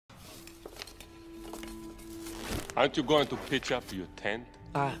Aren't you going to pitch up your tent?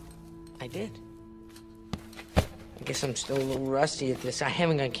 I did. I guess I'm still a little rusty at this. I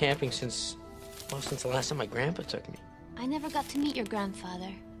haven't gone camping since the last time my grandpa took me. I never got to meet your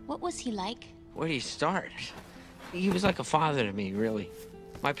grandfather. What was he like? Where do you start? He was like a father to me, really.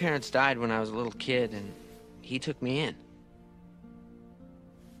 My parents died when I was a little kid, and he took me in.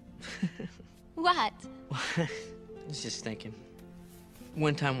 What? I was just thinking.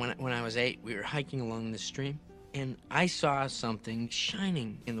 One time when I was 8, we were hiking along the stream, and I saw something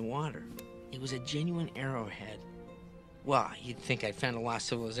shining in the water. It was a genuine arrowhead. Well, you'd think I'd found a lost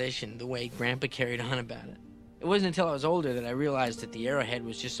civilization the way Grandpa carried on about it. It wasn't until I was older that I realized that the arrowhead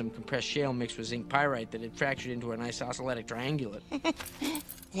was just some compressed shale mixed with zinc pyrite that had fractured into an isosceles triangulate.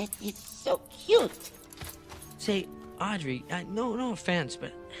 That is so cute. Say, Audrey, no offense,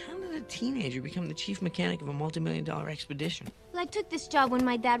 but how did a teenager become the chief mechanic of a multi-million-dollar expedition? Well, I took this job when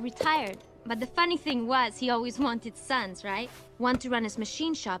my dad retired. But the funny thing was, he always wanted sons, right? One to run his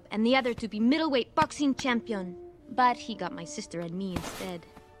machine shop, and the other to be middleweight boxing champion. But he got my sister and me instead.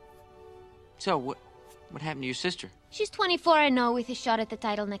 So, what happened to your sister? She's 24 and 0 with a shot at the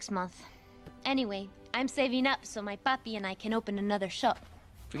title next month. Anyway, I'm saving up so my papi and I can open another shop.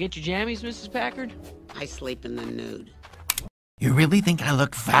 Forget your jammies, Mrs. Packard? I sleep in the nude. You really think I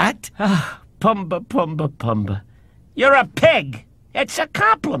look fat? Ah, Pumbaa, Pumbaa, Pumbaa. You're a pig! It's a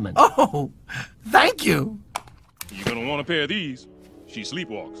compliment! Oh, thank you! You're gonna want a pair of these. She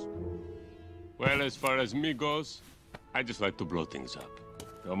sleepwalks. Well, as far as me goes, I just like to blow things up.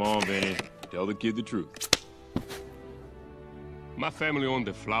 Come on, Vinny. Tell the kid the truth. My family owned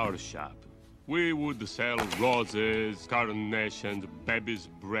a flower shop. We would sell roses, carnations, baby's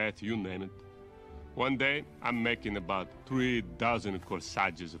breath, you name it. One day, I'm making about 3 dozen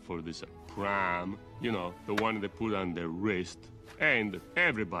corsages for this prom. You know, the one they put on their wrist. And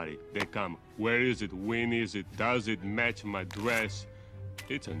everybody, they come, where is it, when is it, does it match my dress?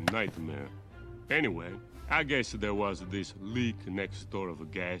 It's a nightmare. Anyway, I guess there was this leak next door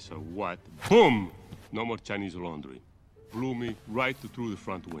of gas or what. Boom! No more Chinese laundry. Blew me right through the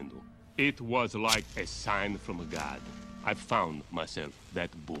front window. It was like a sign from God. I found myself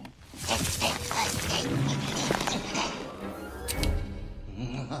that boom.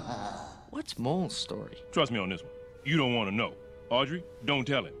 What's Mole's story? Trust me on this one. You don't want to know. Audrey, don't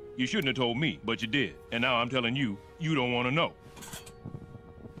tell him. You shouldn't have told me, but you did. And now I'm telling you, you don't want to know.